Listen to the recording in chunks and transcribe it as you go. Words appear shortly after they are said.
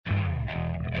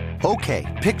Okay,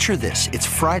 picture this. It's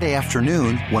Friday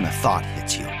afternoon when a thought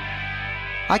hits you.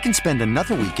 I can spend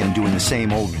another weekend doing the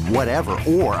same old whatever,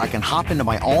 or I can hop into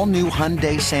my all-new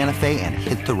Hyundai Santa Fe and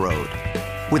hit the road.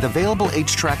 With available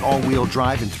H-Track all-wheel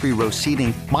drive and 3-row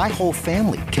seating, my whole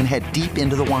family can head deep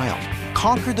into the wild.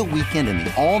 Conquer the weekend in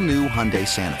the all-new Hyundai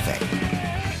Santa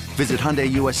Fe. Visit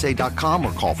HyundaiUSA.com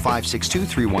or call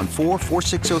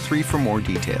 562-314-4603 for more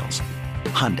details.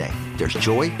 Hyundai, there's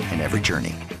joy in every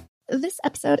journey. This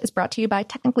episode is brought to you by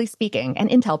Technically Speaking, an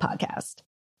Intel podcast.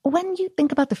 When you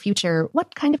think about the future,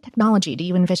 what kind of technology do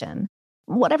you envision?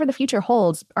 Whatever the future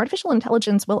holds, artificial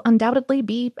intelligence will undoubtedly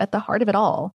be at the heart of it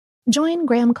all. Join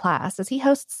Graham Class as he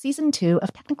hosts Season 2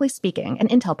 of Technically Speaking, an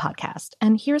Intel podcast,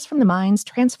 and hears from the minds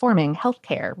transforming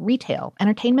healthcare, retail,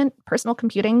 entertainment, personal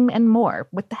computing, and more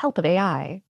with the help of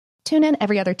AI. Tune in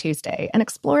every other Tuesday and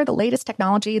explore the latest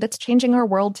technology that's changing our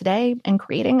world today and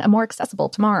creating a more accessible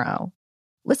tomorrow.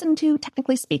 Listen to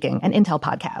Technically Speaking, an Intel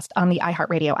podcast on the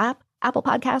iHeartRadio app, Apple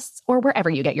Podcasts, or wherever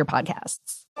you get your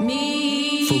podcasts.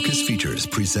 Focus Features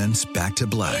presents Back to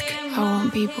Black. I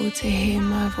want people to hear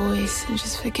my voice and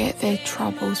just forget their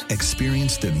troubles.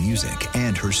 Experience the music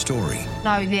and her story.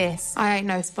 Know this, I ain't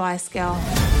no Spice Girl.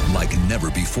 Like never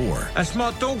before. That's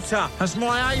my daughter. That's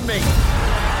my Amy.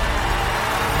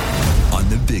 On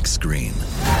the big screen.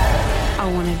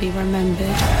 I want to be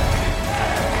remembered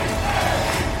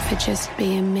for just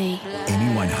being me.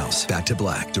 Amy Winehouse, Back to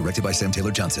Black, directed by Sam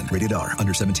Taylor Johnson. Rated R,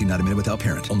 under 17, not a minute without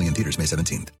parent. Only in theaters May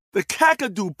 17th. The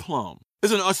Kakadu plum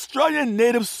is an Australian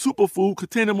native superfood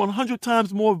containing 100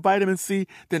 times more vitamin C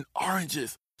than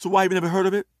oranges. So why have you never heard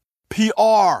of it?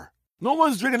 PR. No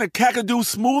one's drinking a Kakadu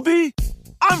smoothie?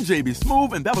 I'm JB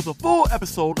Smooth, and that was a full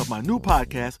episode of my new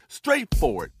podcast,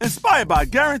 Straightforward, inspired by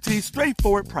guaranteed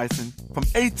straightforward pricing from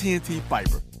AT&T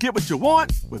Fiber. Get what you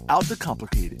want without the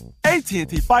complicated.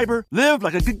 AT&T Fiber, live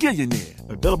like a gigillionaire.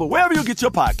 Available wherever you get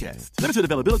your podcasts. Limited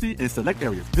availability in select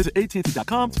areas. Visit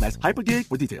AT&T.com/hypergig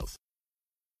for details.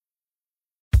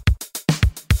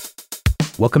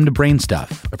 Welcome to Brain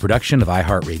Stuff, a production of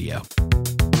iHeartRadio.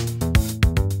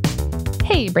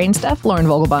 Hey, Brain Stuff, Lauren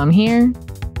Vogelbaum here.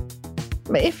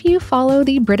 If you follow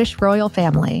the British royal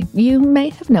family, you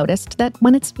may have noticed that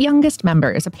when its youngest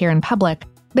members appear in public,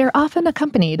 they're often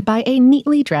accompanied by a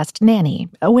neatly dressed nanny,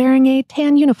 wearing a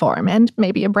tan uniform and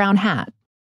maybe a brown hat.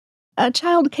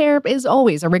 Childcare is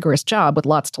always a rigorous job with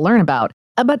lots to learn about,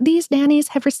 but these nannies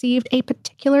have received a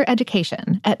particular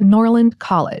education at Norland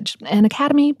College, an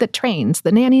academy that trains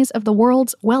the nannies of the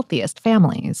world's wealthiest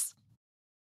families.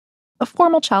 A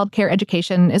formal childcare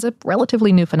education is a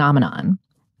relatively new phenomenon.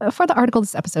 For the article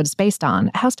this episode is based on,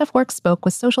 How Stuff Works spoke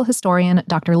with social historian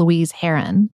Dr. Louise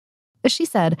Heron. She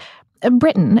said,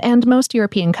 Britain and most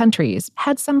European countries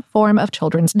had some form of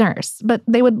children's nurse, but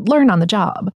they would learn on the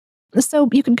job. So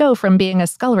you could go from being a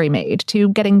scullery maid to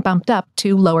getting bumped up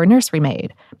to lower nursery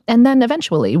maid, and then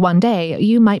eventually, one day,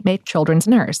 you might make children's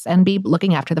nurse and be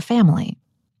looking after the family.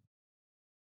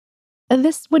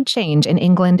 This would change in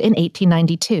England in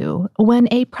 1892, when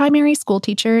a primary school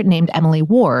teacher named Emily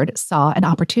Ward saw an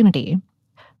opportunity.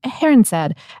 Heron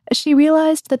said she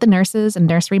realized that the nurses and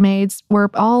nursery maids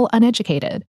were all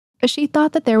uneducated. She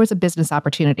thought that there was a business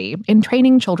opportunity in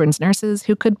training children's nurses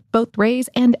who could both raise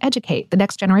and educate the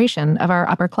next generation of our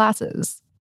upper classes.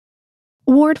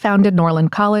 Ward founded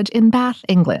Norland College in Bath,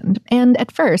 England, and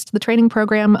at first the training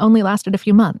program only lasted a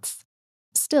few months.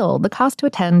 Still, the cost to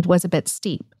attend was a bit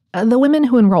steep. The women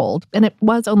who enrolled, and it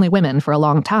was only women for a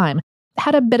long time,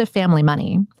 had a bit of family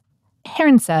money.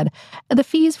 Heron said the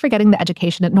fees for getting the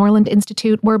education at Norland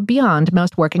Institute were beyond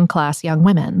most working-class young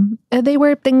women. They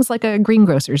were things like a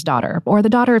greengrocer's daughter or the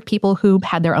daughter of people who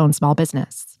had their own small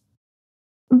business.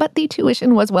 But the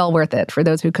tuition was well worth it for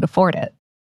those who could afford it.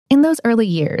 In those early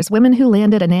years, women who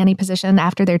landed a nanny position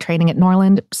after their training at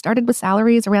Norland started with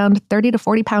salaries around £30 to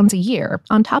 £40 a year,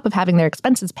 on top of having their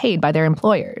expenses paid by their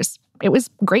employers. It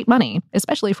was great money,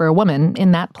 especially for a woman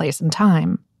in that place and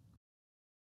time.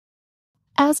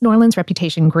 As Norland's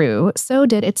reputation grew, so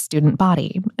did its student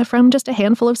body, from just a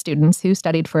handful of students who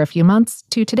studied for a few months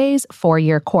to today's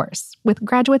 4-year course, with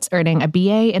graduates earning a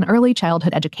BA in early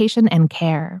childhood education and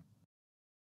care.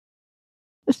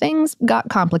 Things got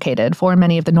complicated for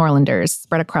many of the Norlanders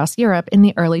spread across Europe in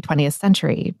the early 20th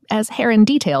century, as Heron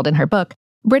detailed in her book,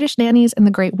 British Nannies in the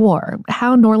Great War,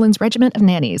 How Norland's Regiment of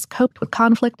Nannies Coped with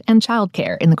Conflict and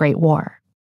Childcare in the Great War.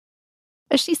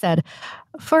 She said,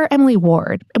 for Emily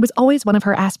Ward, it was always one of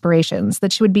her aspirations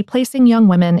that she would be placing young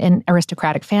women in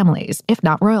aristocratic families, if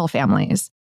not royal families.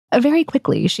 Very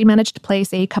quickly, she managed to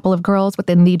place a couple of girls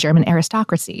within the German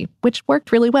aristocracy, which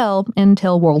worked really well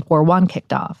until World War I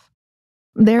kicked off.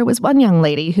 There was one young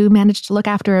lady who managed to look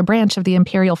after a branch of the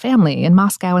imperial family in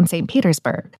Moscow and St.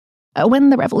 Petersburg. When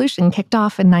the revolution kicked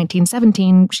off in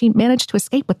 1917, she managed to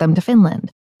escape with them to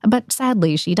Finland, but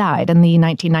sadly she died in the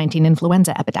 1919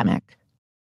 influenza epidemic.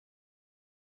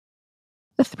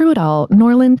 Through it all,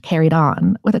 Norland carried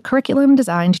on, with a curriculum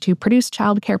designed to produce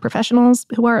childcare professionals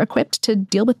who are equipped to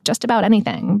deal with just about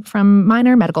anything, from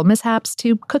minor medical mishaps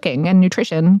to cooking and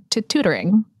nutrition to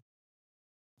tutoring.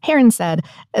 Heron said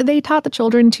they taught the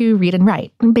children to read and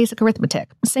write, basic arithmetic,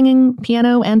 singing,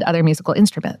 piano, and other musical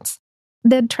instruments.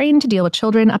 They'd trained to deal with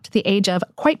children up to the age of,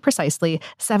 quite precisely,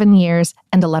 7 years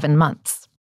and 11 months.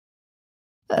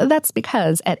 That's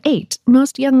because, at 8,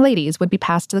 most young ladies would be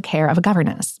passed to the care of a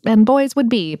governess, and boys would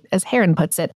be, as Heron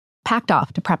puts it, packed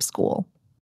off to prep school.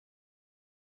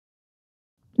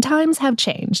 Times have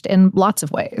changed in lots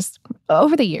of ways.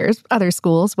 Over the years, other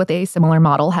schools with a similar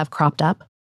model have cropped up.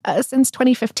 Since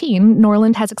 2015,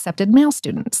 Norland has accepted male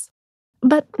students.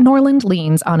 But Norland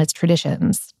leans on its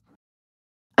traditions.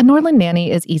 A Norland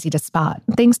nanny is easy to spot,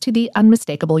 thanks to the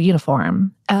unmistakable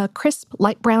uniform, a crisp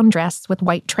light brown dress with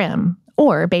white trim,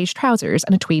 or beige trousers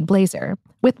and a tweed blazer,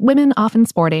 with women often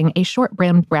sporting a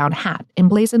short-brimmed brown hat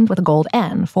emblazoned with a gold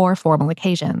N for formal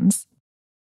occasions.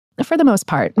 For the most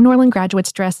part, Norland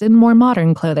graduates dress in more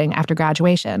modern clothing after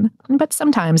graduation, but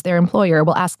sometimes their employer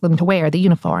will ask them to wear the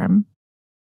uniform.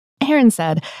 Heron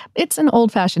said, "It's an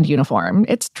old-fashioned uniform.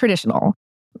 It's traditional.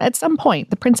 At some point,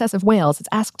 the Princess of Wales has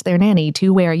asked their nanny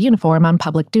to wear a uniform on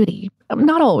public duty.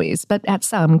 Not always, but at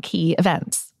some key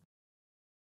events."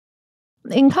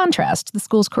 In contrast, the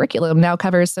school's curriculum now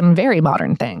covers some very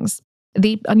modern things.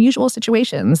 The unusual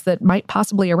situations that might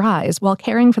possibly arise while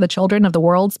caring for the children of the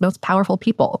world's most powerful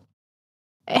people.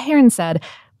 Heron said,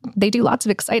 "They do lots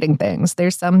of exciting things.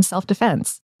 There's some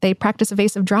self-defense. They practice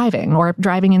evasive driving or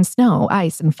driving in snow,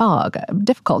 ice, and fog,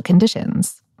 difficult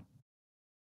conditions."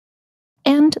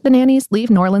 And the nannies leave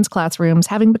Norland's classrooms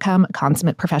having become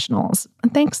consummate professionals,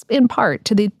 thanks in part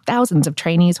to the thousands of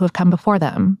trainees who have come before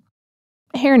them.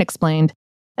 Heron explained,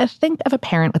 "Think of a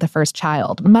parent with a first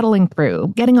child, muddling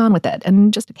through, getting on with it,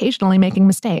 and just occasionally making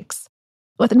mistakes.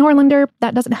 With a Norlander,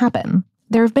 that doesn't happen.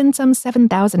 There have been some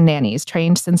 7,000 nannies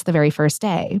trained since the very first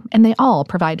day, and they all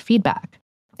provide feedback.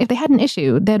 If they had an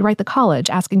issue, they'd write the college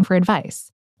asking for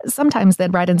advice. Sometimes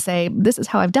they'd write and say, 'This is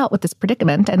how I've dealt with this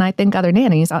predicament, and I think other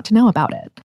nannies ought to know about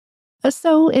it.'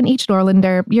 So in each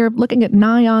Norlander, you're looking at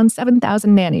nigh on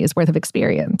 7,000 nannies worth of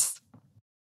experience."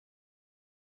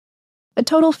 The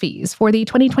total fees for the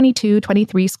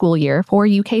 2022-23 school year for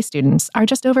UK students are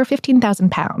just over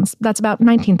 £15,000. That's about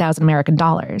 19,000 American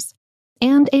dollars.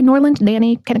 And a Norland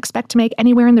nanny can expect to make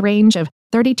anywhere in the range of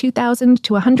 £32,000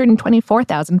 to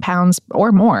 £124,000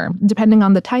 or more, depending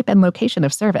on the type and location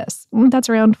of service. That's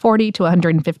around $40,000 to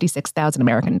 $156,000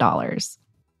 American dollars.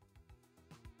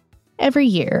 Every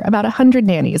year, about 100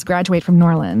 nannies graduate from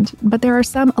Norland, but there are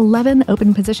some 11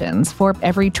 open positions for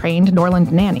every trained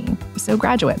Norland nanny, so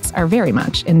graduates are very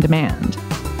much in demand.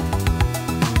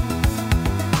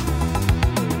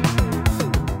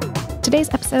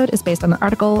 Today's episode is based on the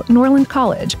article Norland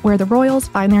College, Where the Royals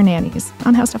Find Their Nannies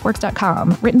on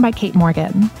HowStuffWorks.com, written by Kate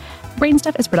Morgan.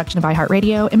 Brainstuff is a production of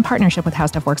iHeartRadio in partnership with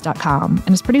HowStuffWorks.com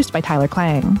and is produced by Tyler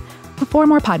Klang. For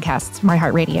more podcasts from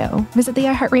iHeartRadio, visit the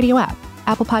iHeartRadio app,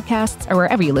 Apple Podcasts, or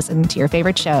wherever you listen to your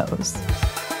favorite shows.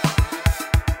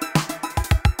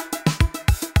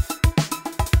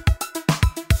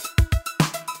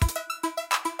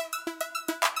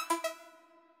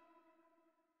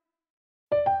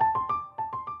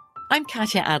 I'm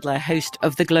Katya Adler, host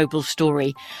of The Global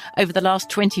Story. Over the last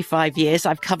 25 years,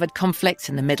 I've covered conflicts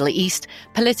in the Middle East,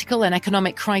 political and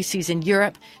economic crises in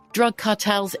Europe, drug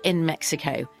cartels in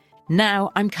Mexico.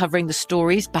 Now I'm covering the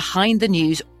stories behind the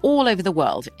news all over the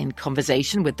world in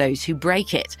conversation with those who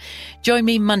break it. Join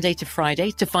me Monday to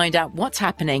Friday to find out what's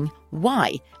happening,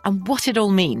 why, and what it all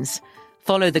means.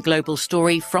 Follow The Global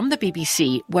Story from the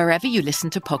BBC wherever you listen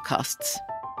to podcasts.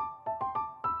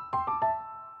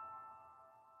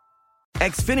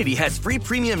 Xfinity has free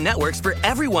premium networks for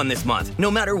everyone this month,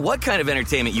 no matter what kind of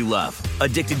entertainment you love.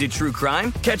 Addicted to true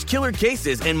crime? Catch killer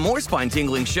cases and more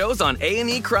spine-tingling shows on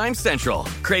A&E Crime Central.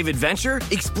 Crave adventure?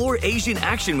 Explore Asian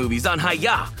action movies on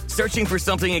Hi-Ya. Searching for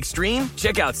something extreme?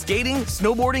 Check out skating,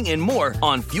 snowboarding, and more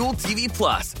on Fuel TV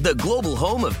Plus, the global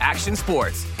home of action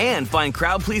sports. And find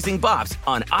crowd-pleasing bops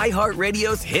on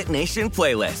iHeartRadio's Hit Nation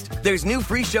playlist. There's new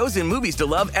free shows and movies to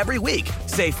love every week.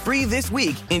 Say free this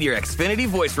week in your Xfinity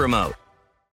voice remote.